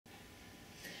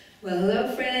Well,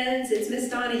 hello friends, it's Miss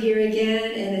Donna here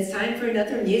again, and it's time for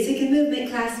another music and movement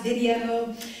class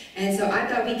video. And so I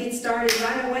thought we could start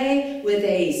right away with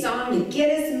a song to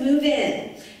get us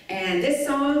moving. And this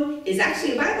song is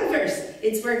actually a Bible verse.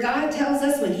 It's where God tells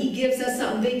us when He gives us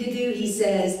something big to do, He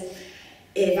says,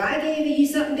 if I gave you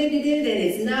something big to do, then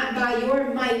it's not by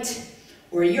your might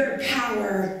or your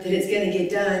power that it's going to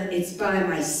get done. It's by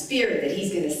my Spirit that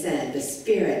He's going to send, the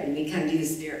Spirit. And we kind of do the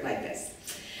Spirit like this.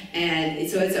 And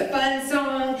so it's a fun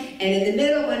song, and in the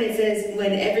middle when it says,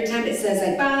 every time it says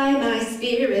like, by my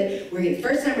Spirit,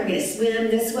 first time we're going to swim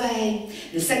this way,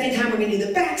 the second time we're going to do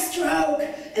the backstroke,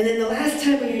 and then the last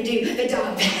time we're going to do the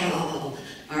dog paddle.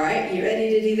 All right, you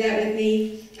ready to do that with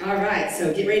me? All right,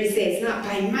 so get ready to say, it's not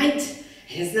by might,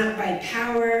 and it's not by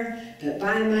power, but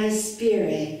by my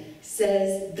Spirit,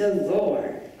 says the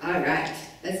Lord. All right,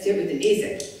 let's do it with the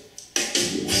music.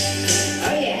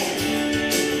 Oh yeah.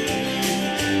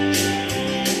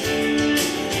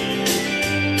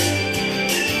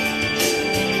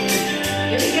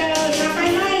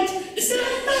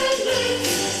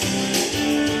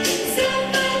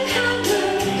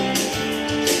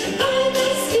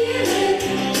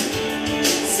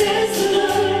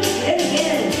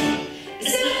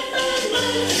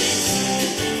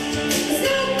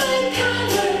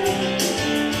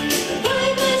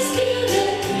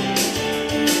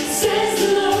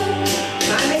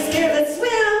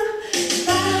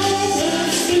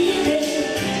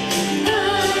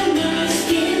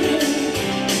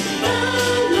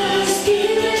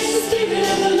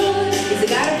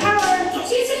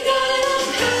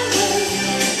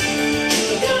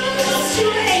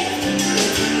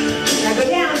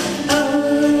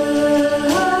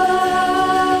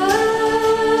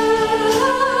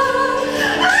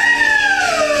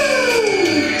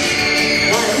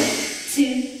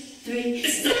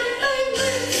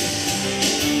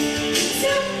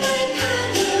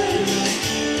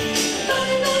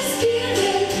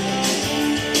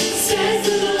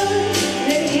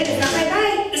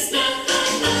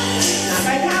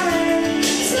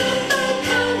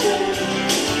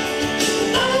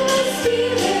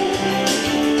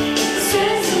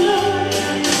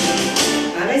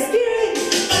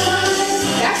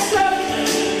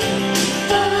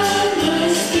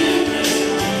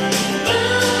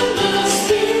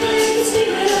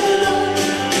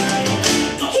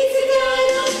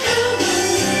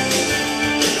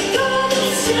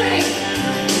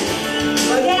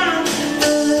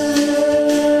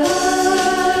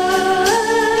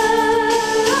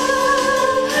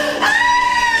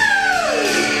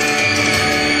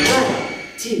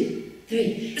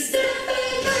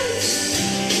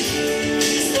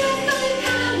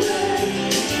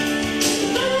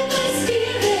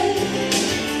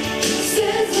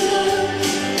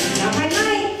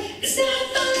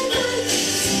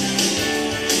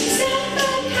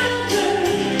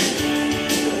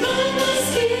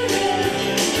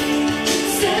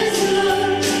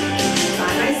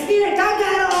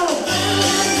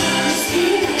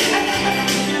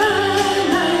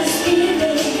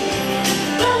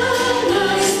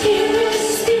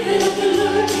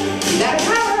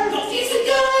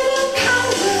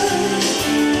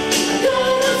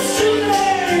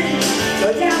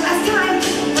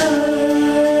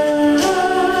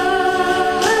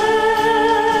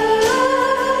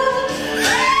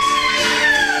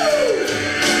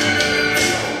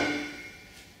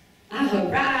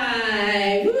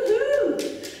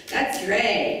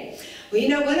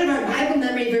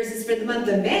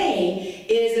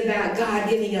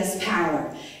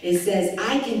 It says,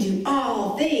 I can do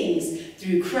all things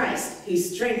through Christ who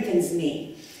strengthens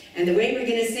me. And the way we're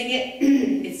going to sing it,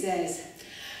 it says,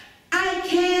 I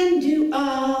can do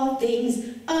all things,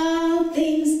 all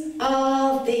things,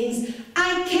 all things.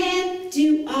 I can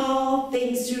do all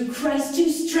things through Christ who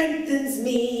strengthens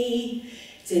me.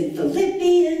 It's in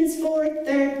Philippians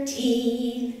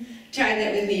 4:13. Try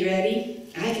that with me, ready?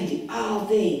 I can do all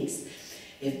things.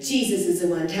 If Jesus is the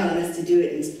one telling us to do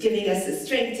it and giving us the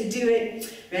strength to do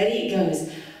it, ready? It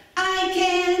goes, I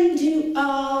can do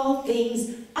all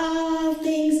things, all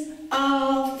things,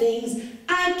 all things.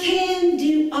 I can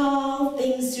do all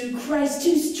things through Christ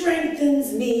who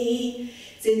strengthens me.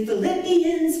 It's in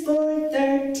Philippians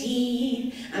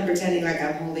 4:13. I'm pretending like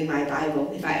I'm holding my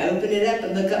Bible. If I open it up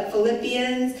and look up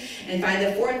Philippians and find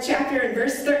the 4th chapter and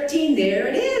verse 13, there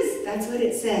it is. That's what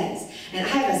it says. And I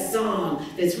have a song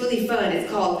that's really fun. It's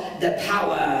called The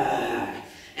Power.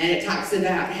 And it talks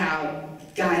about how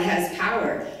God has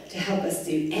power to help us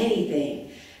do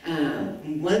anything.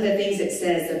 One of the things it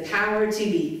says, the power to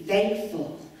be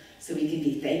thankful, so we can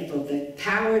be thankful. The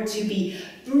power to be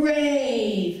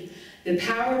brave. the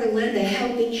power to lend a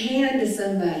helping hand to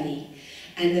somebody,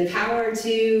 and the power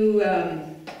to,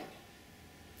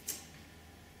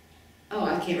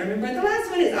 I can't remember what the last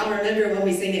one is. I'll remember it when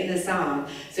we sing it in the song.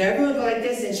 So everyone go like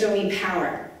this and show me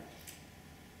power.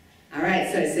 All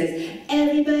right, so it says,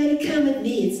 everybody come with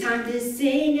me. It's time to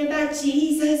sing about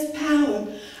Jesus' power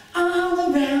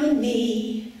all around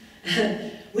me.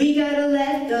 We gotta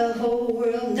let the whole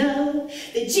world know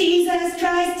that Jesus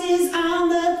Christ is on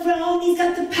the throne. He's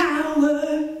got the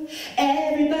power.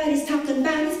 Everybody's talking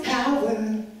about his power.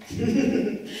 And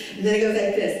then it goes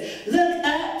like this. Look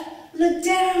up, look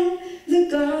down,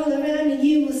 look all around, and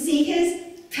you will see his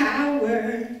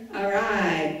power. All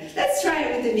right, let's try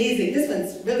it with the music. This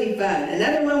one's really fun.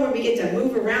 Another one where we get to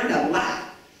move around a lot.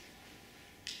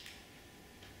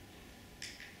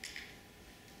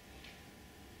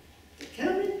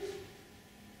 Coming.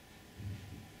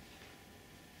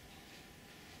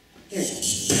 Here it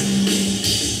goes.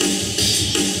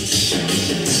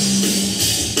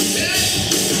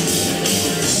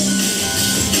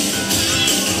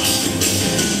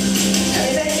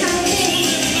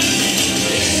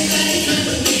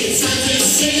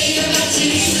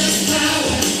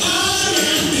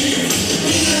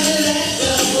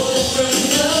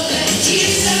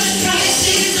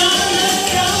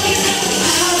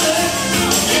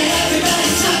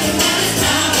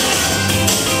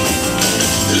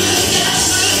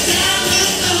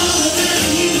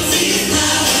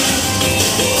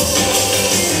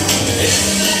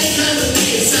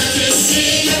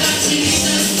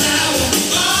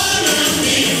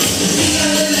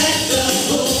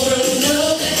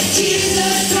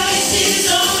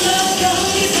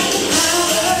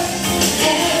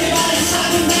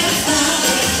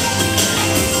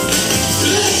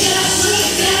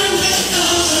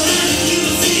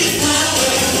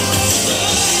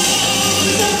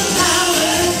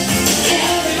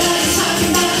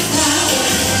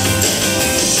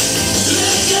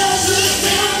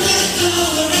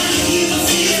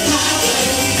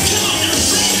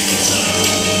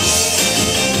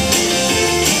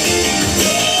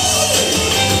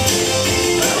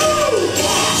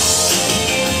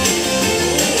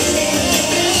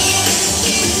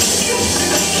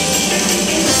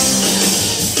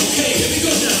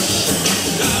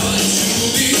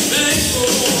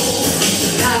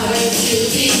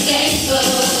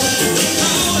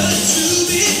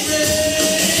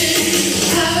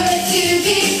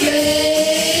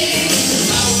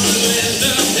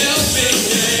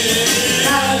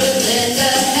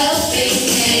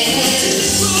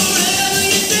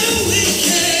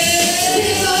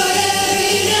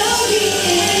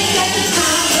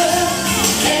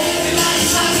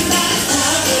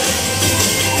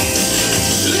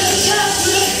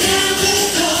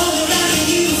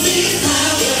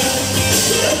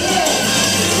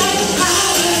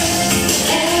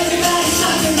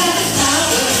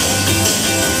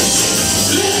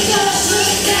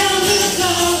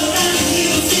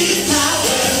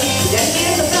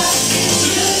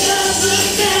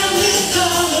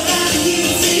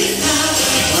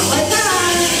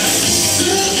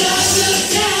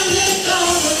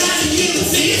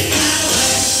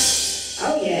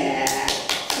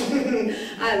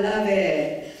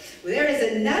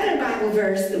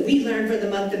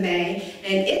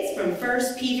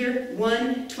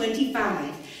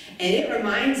 And it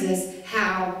reminds us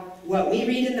how what we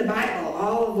read in the Bible,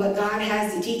 all of what God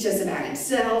has to teach us about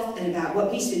himself and about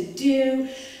what we should do,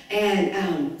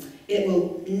 and it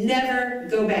will never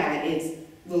go bad. It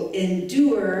will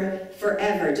endure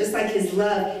forever, just like his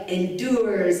love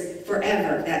endures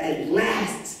forever, that it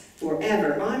lasts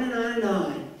forever, on and on and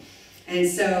on. And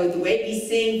so the way we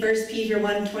sing 1 Peter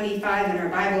 1:25 in our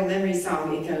Bible memory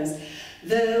song, it goes,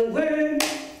 the word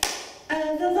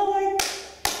of the Lord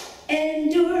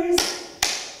endures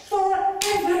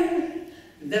forever.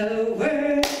 The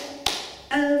word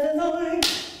of the Lord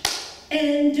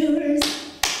endures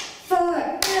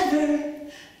forever.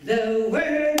 The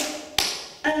word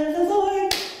of the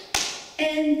Lord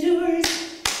endures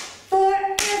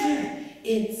forever.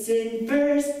 It's in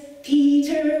 1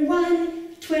 Peter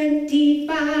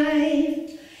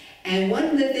 1:25. And one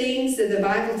of the things that the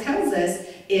Bible tells us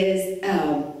is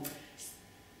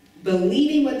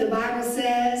believing what the Bible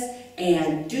says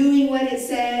and doing what it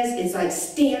says. It's like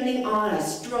standing on a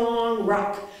strong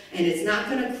rock, and it's not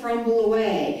going to crumble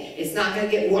away. It's not going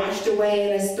to get washed away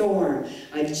in a storm.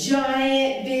 A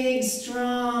giant, big,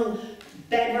 strong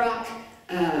bedrock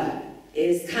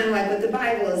is kind of like what the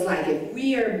Bible is like. If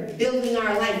we are building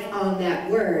our life on that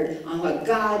word, on what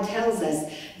God tells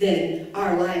us, then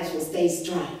our lives will stay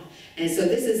strong. And so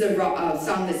this is a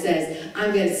song that says,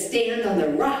 I'm going to stand on the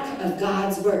rock of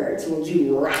God's word. So we'll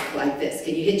do rock like this.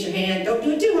 Can you hit your hand? Don't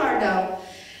do it too hard though.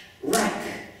 Rock.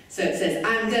 So it says,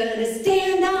 I'm going to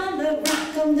stand on the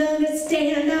rock. I'm going to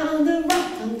stand on the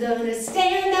rock. I'm going to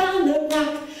stand on the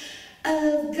rock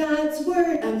of God's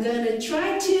word. I'm going to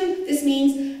try to, this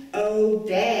means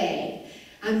obey.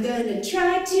 I'm going to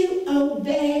try to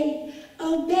obey.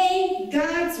 Obey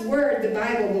God's word. The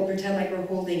Bible will pretend like we're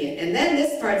holding it. And then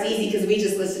this part's easy because we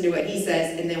just listen to what he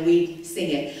says and then we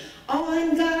sing it.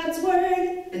 On God's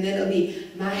word. And then it'll be,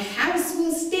 my house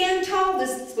will stand tall.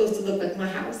 This is supposed to look like my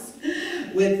house.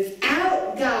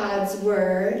 Without God's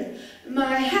word,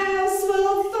 my house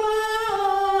will fall.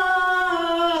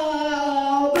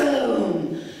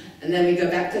 Boom. And then we go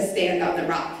back to stand on the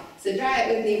rock. So try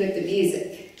it with me with the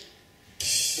music.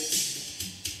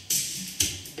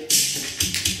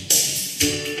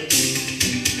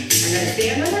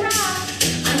 Stand on the rock.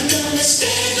 I'm gonna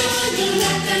stand on the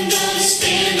rock. I'm gonna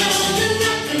stand on the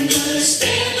rock. I'm gonna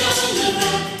stand on the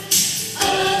rock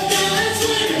of God's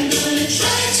word. I'm gonna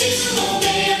try to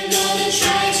obey. I'm gonna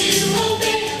try to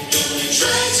obey. I'm gonna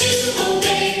try to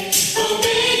obey.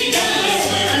 Obey God's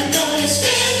word. I'm gonna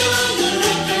stand on the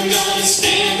rock. I'm gonna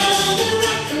stand on the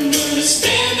rock. I'm gonna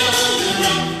stand on the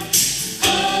rock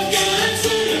of God's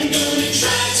word. I'm gonna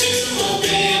try to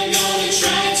obey. I'm gonna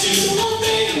try to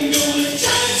obey.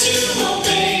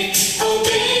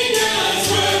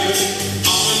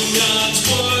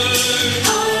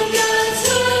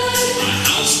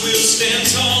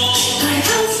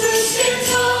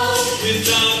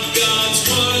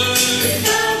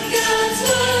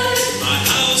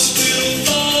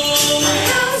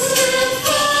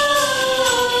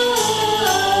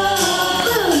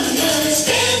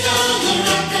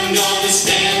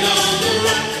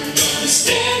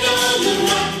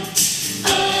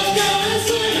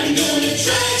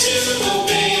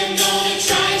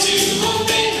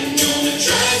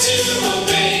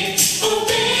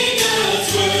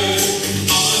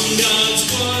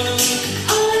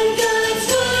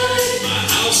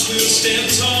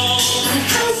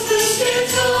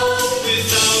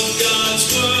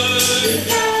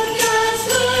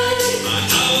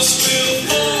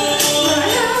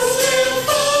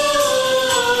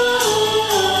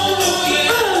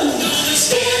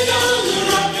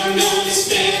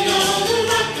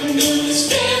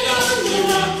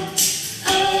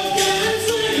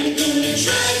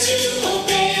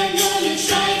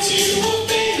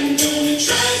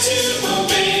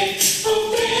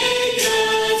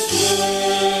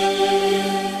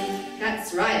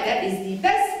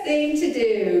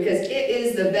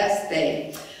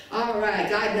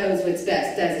 God knows what's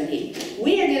best, doesn't he?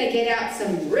 We are going to get out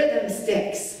some rhythm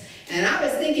sticks. And I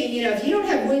was thinking, you know, if you don't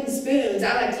have wooden spoons,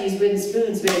 I like to use wooden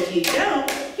spoons, but if you don't,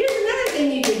 here's another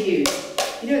thing you could use.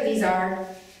 You know what these are?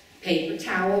 Paper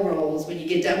towel rolls. When you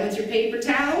get done with your paper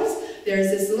towels,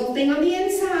 there's this little thing on the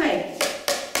inside.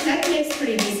 That makes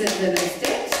pretty decent rhythm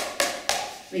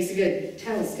sticks. Makes a good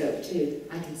telescope, too.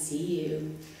 I can see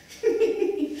you.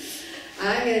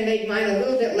 I'm going to make mine a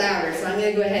little bit louder, so I'm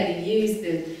going to go ahead and use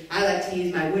I like to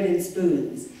use my wooden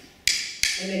spoons.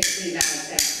 They make a pretty loud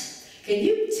sound. Can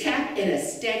you tap in a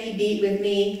steady beat with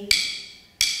me?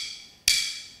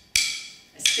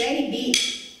 A steady beat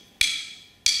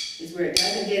is where it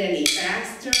doesn't get any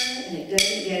faster and it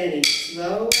doesn't get any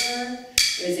slower.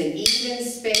 There's an even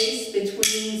space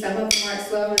between, some of them aren't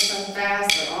slow and some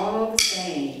fast, they're all the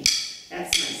same.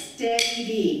 That's my steady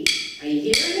beat. Are you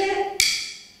hearing it?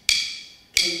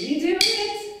 Can you do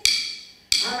it?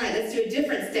 All right, let's do a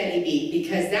different steady beat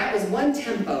because that was one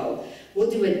tempo.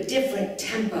 We'll do a different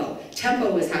tempo.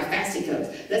 Tempo is how fast it goes.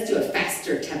 Let's do a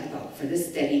faster tempo for this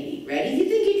steady beat. Ready? You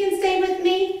think you can stay with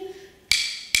me?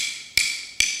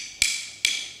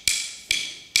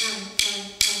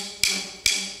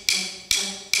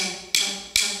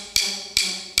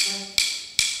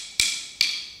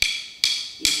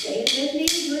 You stay with me,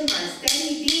 doing my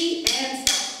steady beat and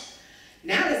stop.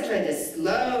 Now let's try the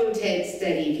slow,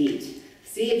 steady beat.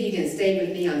 See if you can stay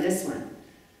with me on this one.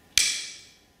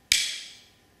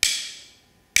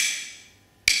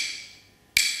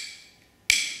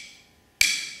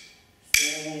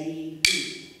 Steady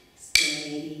beat,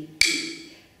 steady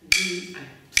beat. We are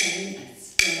playing a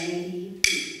steady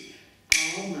beat.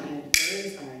 All my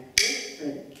words are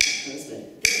different tempos,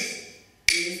 but this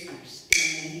is our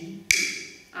steady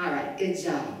beat. All right, good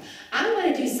job. I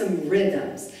want to do some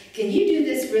rhythms. Can you do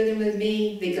this rhythm with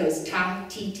me that goes ta,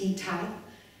 ti, ti, ta?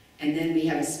 And then we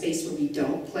have a space where we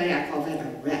don't play. I call that a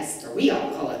rest, or we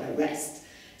all call it a rest.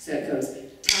 So it goes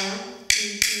ta,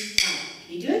 ti, ti, ta.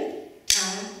 Can you do it?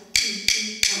 Ta, ti,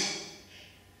 ti, ta.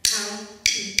 Ta,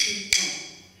 ti, ti,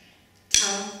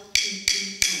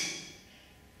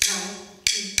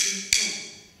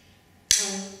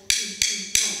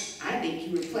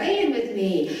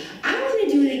 me. I want to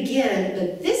do it again,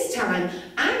 but this time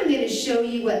I'm going to show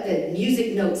you what the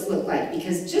music notes look like,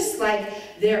 because just like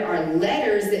there are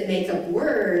letters that make up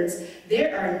words,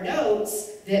 there are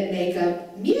notes that make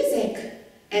up music.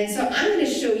 And so I'm going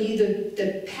to show you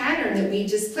the pattern that we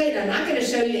just played. I'm not going to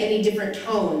show you any different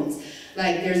tones.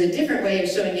 Like there's a different way of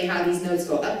showing you how these notes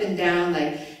go up and down,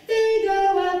 like they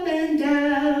go up and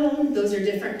down. Those are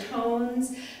different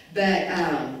tones. But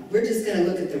we're just going to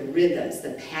look at the rhythms,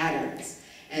 the patterns.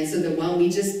 And so the one we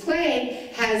just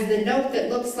played has the note that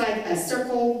looks like a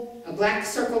circle, a black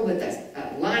circle with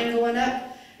a line going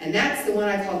up. And that's the one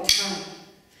I call ta.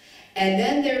 And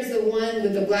then there's the one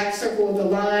with the black circle with a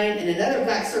line, and another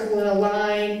black circle and a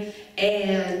line,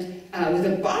 and with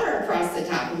a bar across the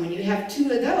top. And when you have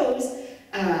two of those,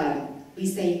 we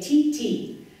say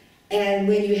T-T. And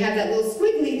when you have that little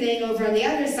squiggly thing over on the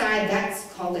other side, that's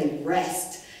called a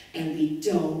rest. And we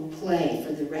don't play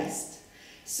for the rest.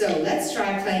 So let's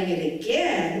try playing it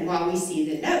again while we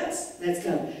see the notes. Let's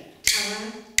go.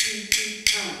 Ta, T-T,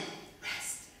 ta,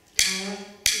 rest. Ta,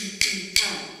 T-T, ta,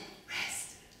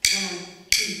 rest. Ta,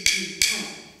 T-T, ta,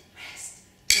 rest.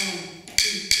 Ta,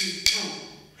 T-T, ta,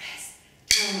 rest.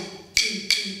 Ta,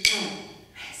 T-T, ta,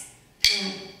 rest. Ta,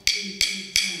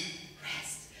 T-T, ta,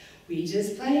 rest. We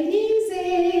just play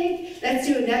music. Let's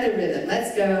do another rhythm.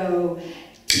 Let's go.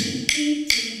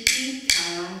 T-T-T-T,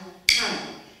 ta, ta.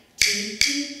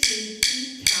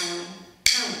 T-T-T-T, ta,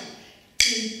 ta.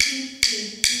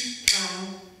 T-T-T-T, ta,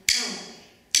 ta.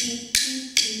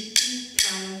 T-T-T-T,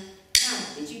 ta, ta.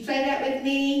 Did you play that with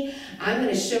me? I'm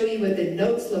going to show you what the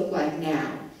notes look like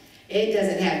now. It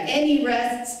doesn't have any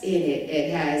rests in it.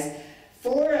 It has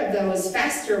 4 of those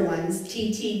faster ones,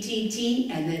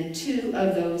 T-T-T-T, and then 2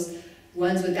 of those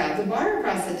ones without the bar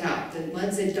across the top, the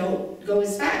ones that don't go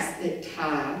as fast, the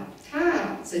ta,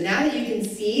 ta. So now that you can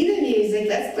see the music,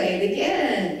 let's play it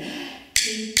again.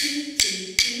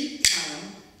 T-T-T-T, ta,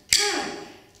 ta.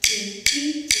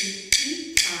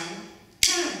 T-T-T-T, ta,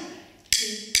 ta.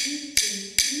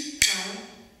 T-T-T-T, ta,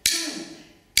 ta.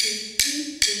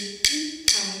 T-T-T-T,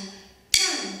 ta,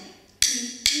 ta.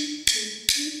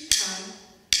 T-T-T-T, ta,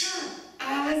 ta.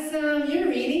 Awesome, you're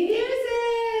reading music.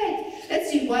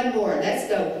 Let's do one more. Let's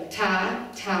go. Ta,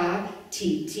 ta,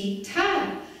 ti,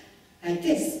 ta. Like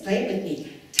this. Play it with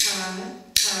me. Ta,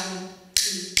 ta,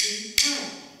 ti, ta.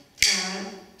 Ta,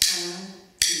 ta,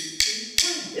 ti, ta.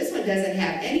 This one doesn't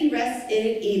have any rest in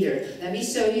it either. Let me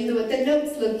show you what the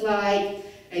notes look like.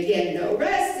 Again, no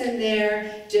rest in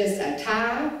there. Just a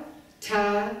ta,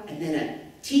 ta, and then a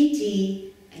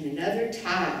ti, and another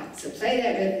ta. So play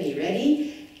that with me.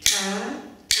 Ready? Ta,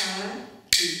 ta,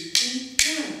 ti,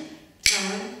 ta. Ta,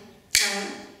 ta,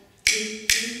 ti,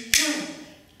 ta.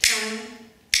 Ta,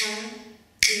 ta,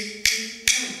 ti,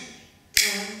 ta. Ta,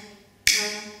 ta,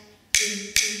 ti,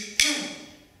 ta.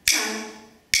 Ta,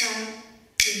 ta,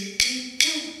 ti,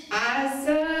 ta.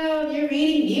 Awesome! You're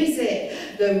reading music.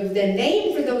 The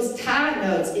name for those ta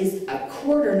notes is a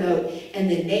quarter note, and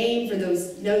the name for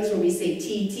those notes where we say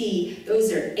TT,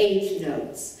 those are eighth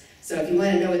notes. So if you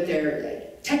want to know what their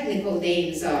technical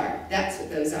names are, that's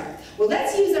what those are. Well,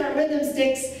 let's use our rhythm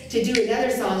sticks to do another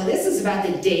song. And this is about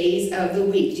the days of the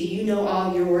week. Do you know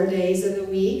all your days of the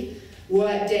week?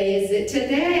 What day is it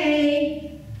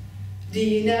today? Do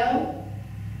you know?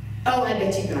 Oh, I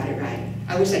bet you got it right.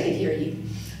 I wish I could hear you.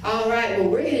 All right, well,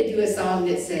 we're going to do a song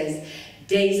that says,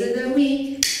 days of the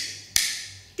week,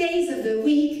 days of the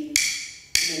week.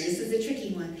 And then this is a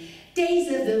tricky one.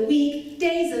 Days of the week,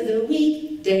 days of the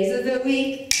week, days of the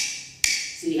week.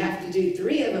 So you have to do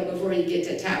 3 of them before you get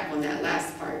to tap on that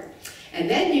last part. And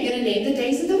then you're going to name the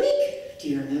days of the week. Do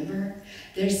you remember?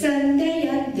 There's Sunday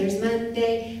and there's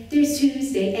Monday, there's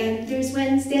Tuesday and there's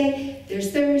Wednesday,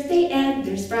 there's Thursday and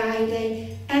there's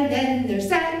Friday, and then there's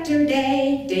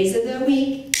Saturday. Days of the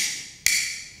week,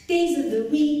 days of the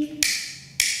week,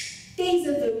 days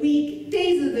of the week,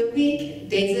 days of the week,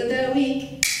 days of the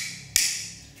week.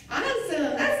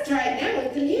 Awesome, let's try it now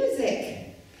with the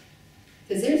music.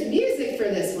 Because there's music for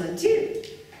this one too.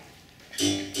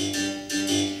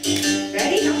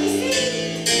 Ready? Help me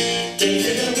sing. Days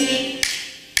of the week,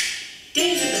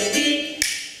 days of the week,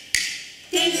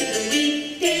 days of the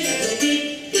week, days of the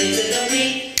week, days of the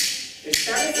week. There's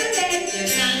start with Sunday.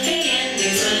 There's Sunday and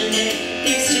there's Monday.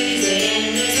 There's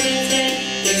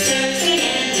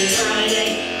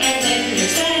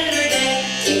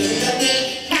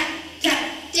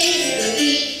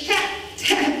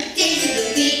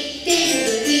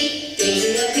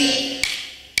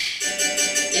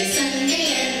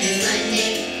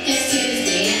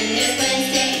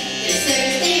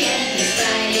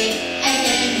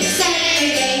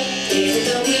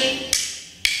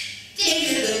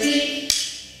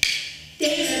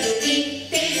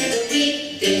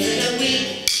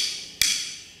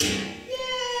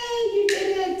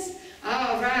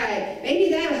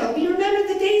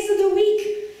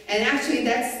And actually,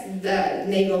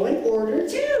 they go in order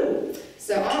too.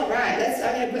 So, all right,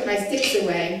 I'm going to put my sticks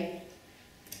away.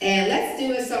 And let's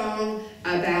do a song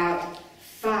about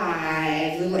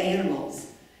 5 little animals.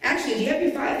 Actually, do you have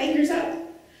your 5 fingers up?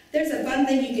 There's a fun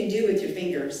thing you can do with your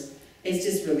fingers. It's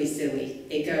just really silly.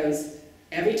 It goes,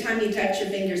 every time you touch your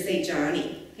fingers, say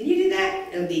Johnny. Can you do that?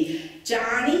 It'll be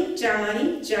Johnny,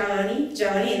 Johnny, Johnny,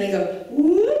 Johnny, and then go,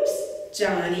 whoops,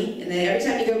 Johnny. And then every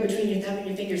time you go between your thumb and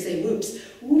your finger, say whoops,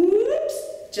 whoops,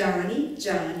 Johnny,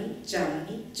 Johnny,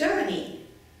 Johnny, Johnny.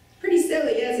 Pretty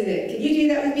silly, isn't it? Can you do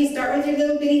that with me? Start with your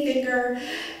little bitty finger.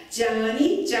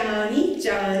 Johnny, Johnny,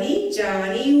 Johnny,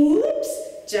 Johnny, whoops,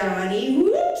 Johnny,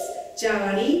 whoops,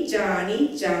 Johnny,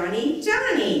 Johnny, Johnny,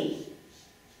 Johnny.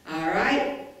 All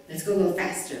right, let's go a little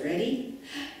faster. Ready?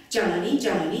 Johnny,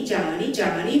 Johnny, Johnny,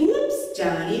 Johnny, whoops,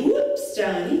 Johnny, whoops,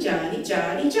 Johnny, Johnny,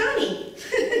 Johnny, Johnny.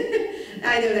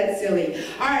 I know that's silly.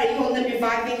 All right, you holding up your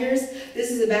 5 fingers?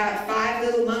 This is about 5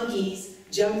 little monkeys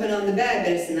jumping on the bed,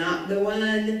 but it's not the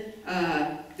one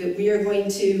that we are going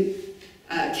to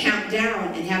count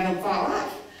down and have them fall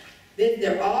off.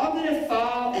 They're all going to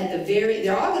fall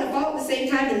they're all going to fall at the same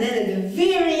time, and then at the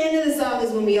very end of the song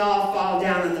is when we all fall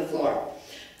down on the floor.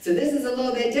 So this is a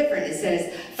little bit different. It says,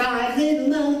 5 little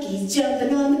monkeys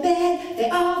jumping on the bed, they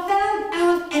all fell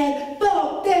off and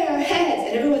bumped their heads.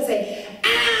 And everyone say,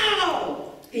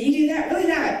 ow! Can you do that really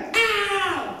loud?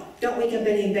 Ow! Don't wake up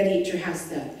anybody at your house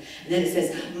though. And then it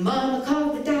says, Mama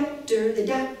called the doctor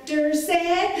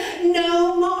said,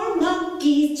 no more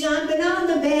monkeys jumping on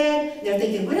the bed. And they're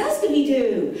thinking, what else can we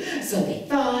do? So they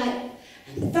thought,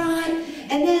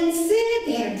 and then Sid,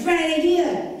 they had a bright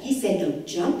idea. He said, no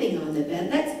jumping on the bed,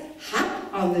 let's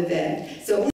hop on the bed.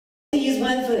 So we use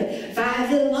 1 foot.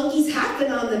 5 little monkeys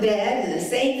hopping on the bed, and the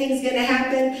same thing's going to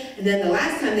happen. And then the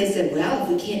last time they said, well, if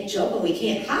we can't jump and we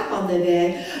can't hop on the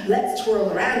bed, let's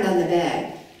twirl around on the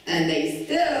bed. And they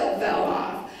still fell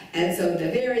off. And so at the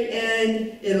very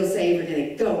end, it'll say we're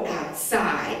going to go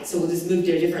outside. So we'll just move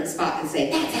to a different spot and say,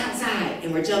 that's outside.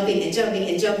 And we're jumping and jumping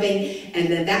and jumping. And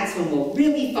then that's when we'll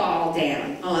really fall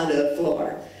down onto the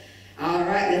floor. All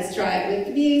right, let's try it with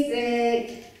the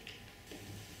music.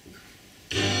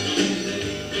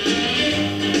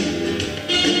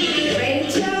 You ready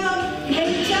to jump? You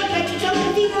ready to jump? Got your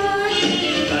jumping feet on?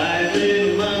 5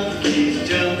 little monkeys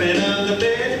jumping on the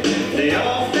bed. They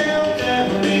all fell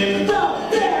down and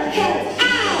bumped their heads.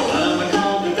 Ow! Mama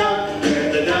called the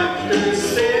doctor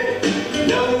said,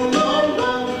 no more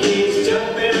monkeys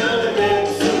jumping on the bed.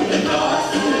 So they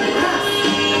thought,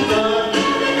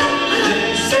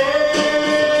 and said,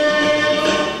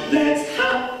 let's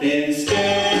hop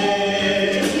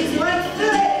instead. Just use 1 foot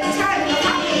at a time. We're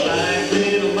hopping. 5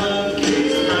 little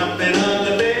monkeys hopping on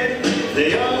the bed.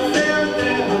 They all fell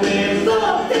down and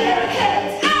Bumped their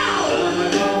heads. Ow! Mama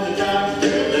called the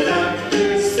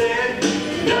doctor said,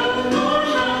 no more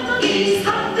monkeys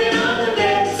hopping on the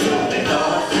bed. So they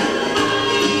thought,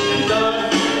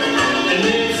 and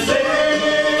then said,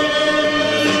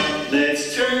 let's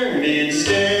turn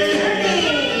instead.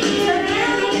 Turn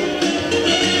around.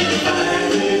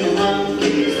 5 little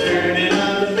monkeys turning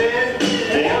on the bed.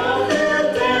 They all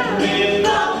fell down and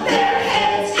Bumped their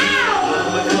heads. Ow!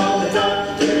 Mama called the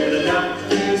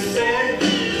doctor said,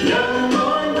 no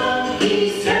more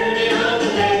monkeys turning on the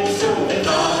bed. So they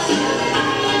thought,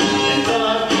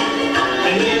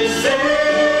 and then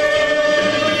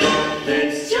said,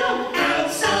 let's jump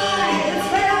outside. Let's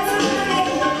run outside.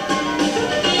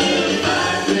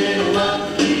 5 little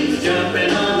monkeys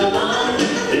jumping on the lawn.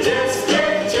 They just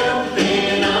kept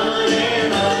jumping on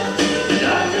and on. The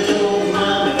doctor told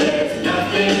Mama there's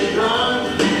nothing wrong.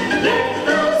 Let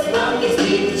those monkeys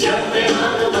keep jumping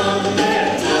on the lawn.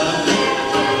 Let's jump,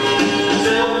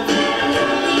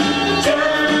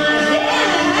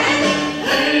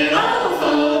 and all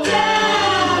fall down.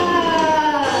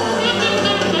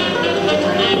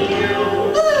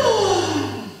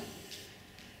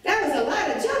 That was a lot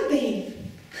of jumping.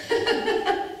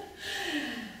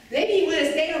 Maybe you want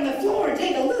to stay on the floor and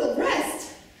take a little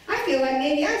rest. I feel like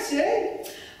maybe I should.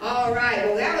 All right,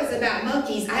 well, that was about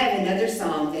monkeys. I have another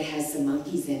song that has some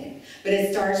monkeys in it, but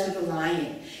it starts with a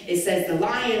lion. It says, the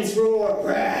lions roar,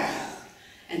 "Rah,"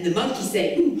 and the monkeys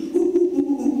say, ooh, ooh, ooh, ooh,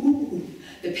 ooh, ooh.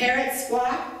 The parrots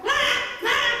squawk, "Wah,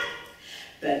 wah."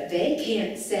 But they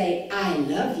can't say, I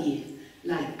love you,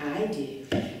 like I do.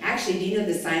 Actually, do you know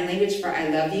the sign language for I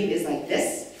love you is like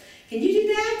this? Can you do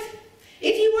that?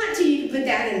 If you want to, you can put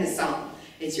that in the song.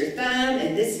 It's your thumb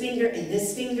and this finger, and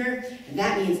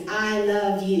that means I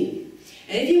love you.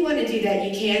 And if you want to do that,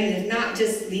 you can, and if not,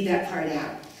 just leave that part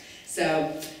out.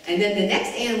 So, and then the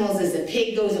next animals is the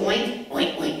pig goes oink,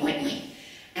 oink, oink, oink, oink.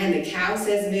 And the cow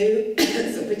says moo,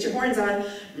 so put your horns on.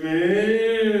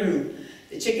 Moo.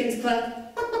 The chickens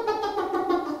cluck,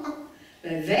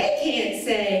 but they can't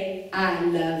say, I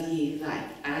love you like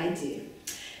I do.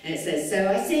 And it says, so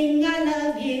I sing, I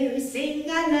love you, sing,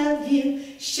 I love you,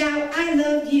 shout, I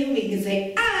love you. We can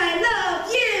say, I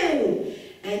love you.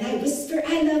 And I whisper,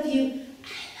 I love you,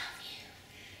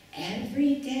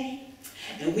 every day.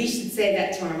 And we should say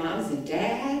that to our moms and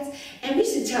dads. And we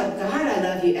should tell God I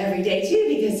love you every day too,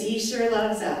 because he sure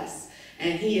loves us.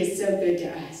 And he is so good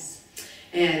to us.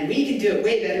 And we can do it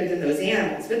way better than those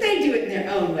animals, but they do it in their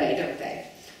own way, don't they?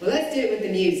 Well, let's do it with the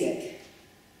music.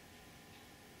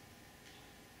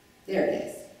 There it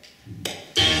is.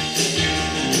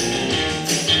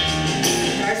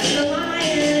 Starts with the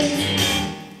lions.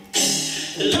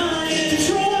 The lions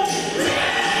roar,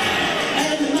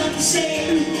 and the monkeys say,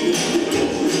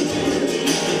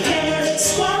 the parrots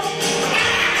squawk,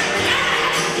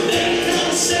 they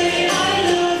come say, I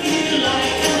love you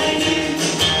like I do.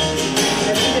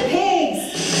 The pigs.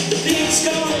 The pigs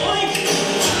go oink,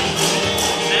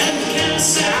 and the cows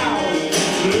say,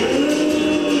 moo.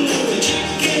 The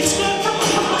chickens cluck,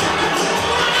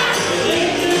 they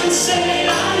come say, I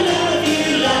love you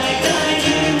like I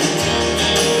do.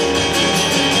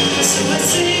 So I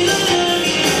sing, I love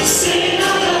you, sing, I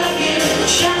love you,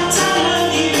 shout, I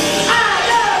love you, I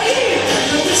love you. I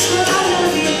whisper, I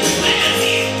love you,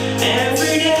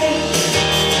 every day.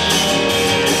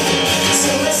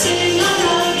 So I sing, I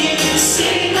love you,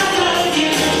 sing, I love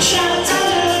you, shout, I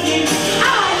love you, I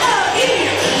love you.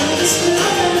 I whisper, I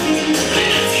love you,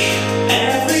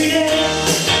 every day.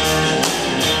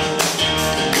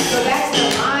 Go back to the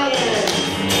lions.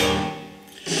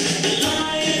 The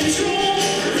lions roar,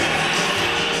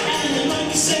 and the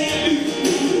monkeys say,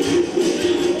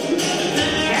 the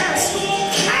parrots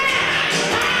squawk,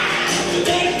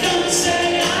 they come say,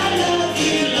 I love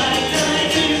you like I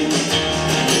do.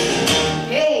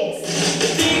 Pigs. The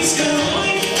pigs go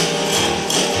oink,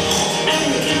 and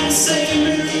the cows say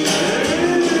moo.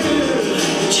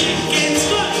 The chickens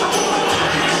cluck,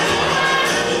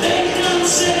 they come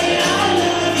say, I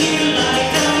love you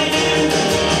like I do.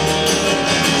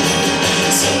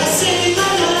 So I sing, I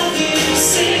love you,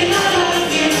 sing, I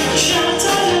love you, shout, I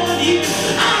love you,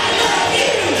 I love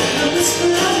you. I whisper, I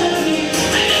love you,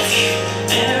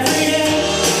 every day.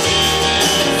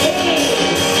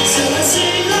 So I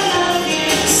sing, I love you,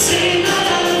 sing, I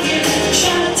love you,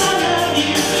 shout, I love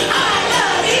you, I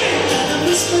love you. I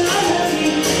whisper, I love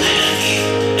you,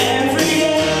 every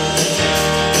day.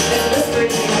 Let's whisper it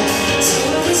together. So I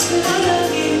whisper, I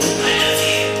love you,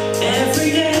 every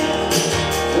day.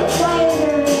 Go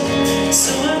quieter.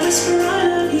 So I whisper, I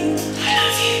love you,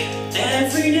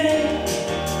 every day.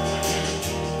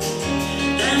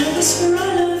 And I whisper, I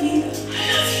love you,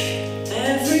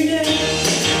 every day.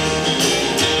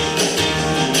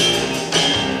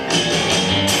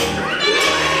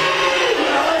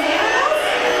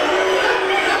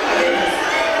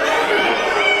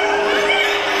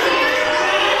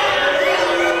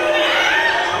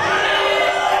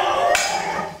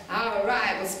 All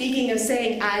right, well, speaking of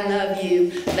saying I love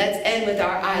you, let's end with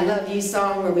our I love you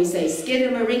song where we say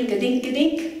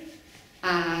skidamarink-a-dink-a-dink.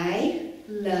 I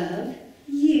love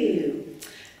you.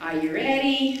 Are you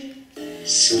ready?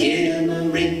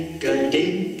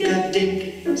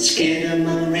 Skidamarink-a-dink-a-dink,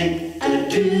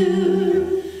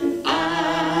 skidamarink-a-doo.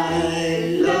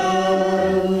 I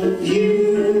love you.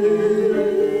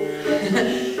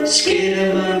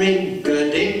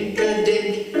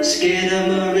 Skidamarink-a-dink-a-dink,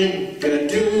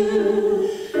 skidamarink-a-doo.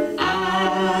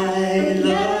 I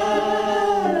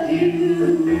love you.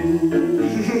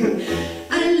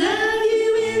 I love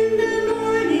you in the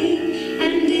morning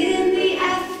and in the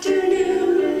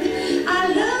afternoon. I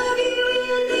love you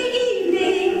in the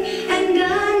evening and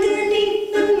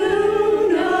underneath the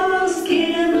moon. Oh,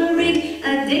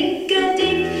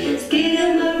 skidamarink-a-dink-a-dink,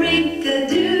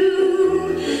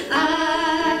 skidamarink-a-doo. I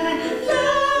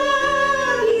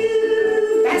love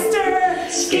you. Faster.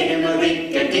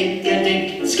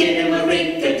 Skidamarink-a-dink-a-dink,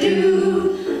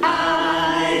 skidamarink-a-doo.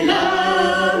 I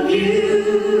love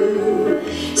you.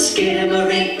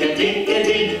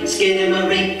 Skidamarink-a-dink-a-dink,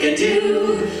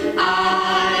 skidamarink-a-doo.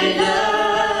 I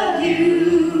love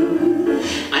you.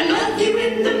 I love you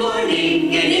in the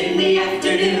morning and in the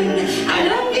afternoon. I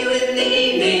love you in the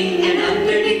evening and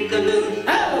underneath the moon.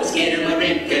 Oh,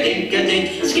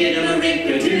 skidamarink-a-dink-a-dink,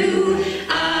 skidamarink-a-doo.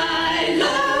 I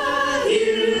love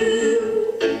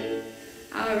you.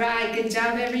 All right, good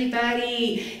job,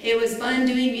 everybody. It was fun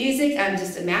doing music. I'm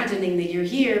just imagining that you're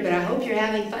here, but I hope you're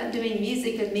having fun doing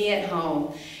music with me at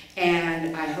home.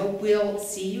 And I hope we'll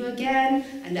see you again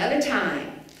another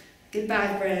time.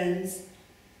 Goodbye, friends.